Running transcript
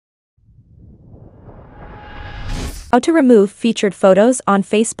How to remove featured photos on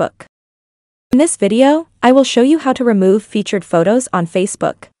Facebook. In this video, I will show you how to remove featured photos on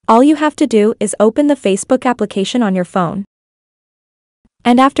Facebook. All you have to do is open the Facebook application on your phone.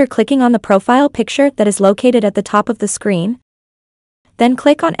 And after clicking on the profile picture that is located at the top of the screen, then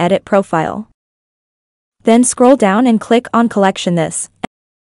click on Edit Profile. Then scroll down and click on Collection This.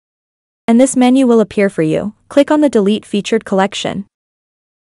 And this menu will appear for you. Click on the Delete Featured Collection.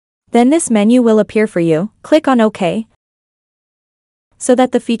 Then this menu will appear for you. Click on OK, so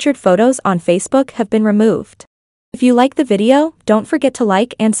that the featured photos on Facebook have been removed. If you like the video, don't forget to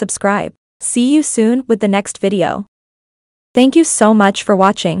like and subscribe. See you soon with the next video. Thank you so much for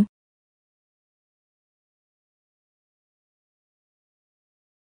watching.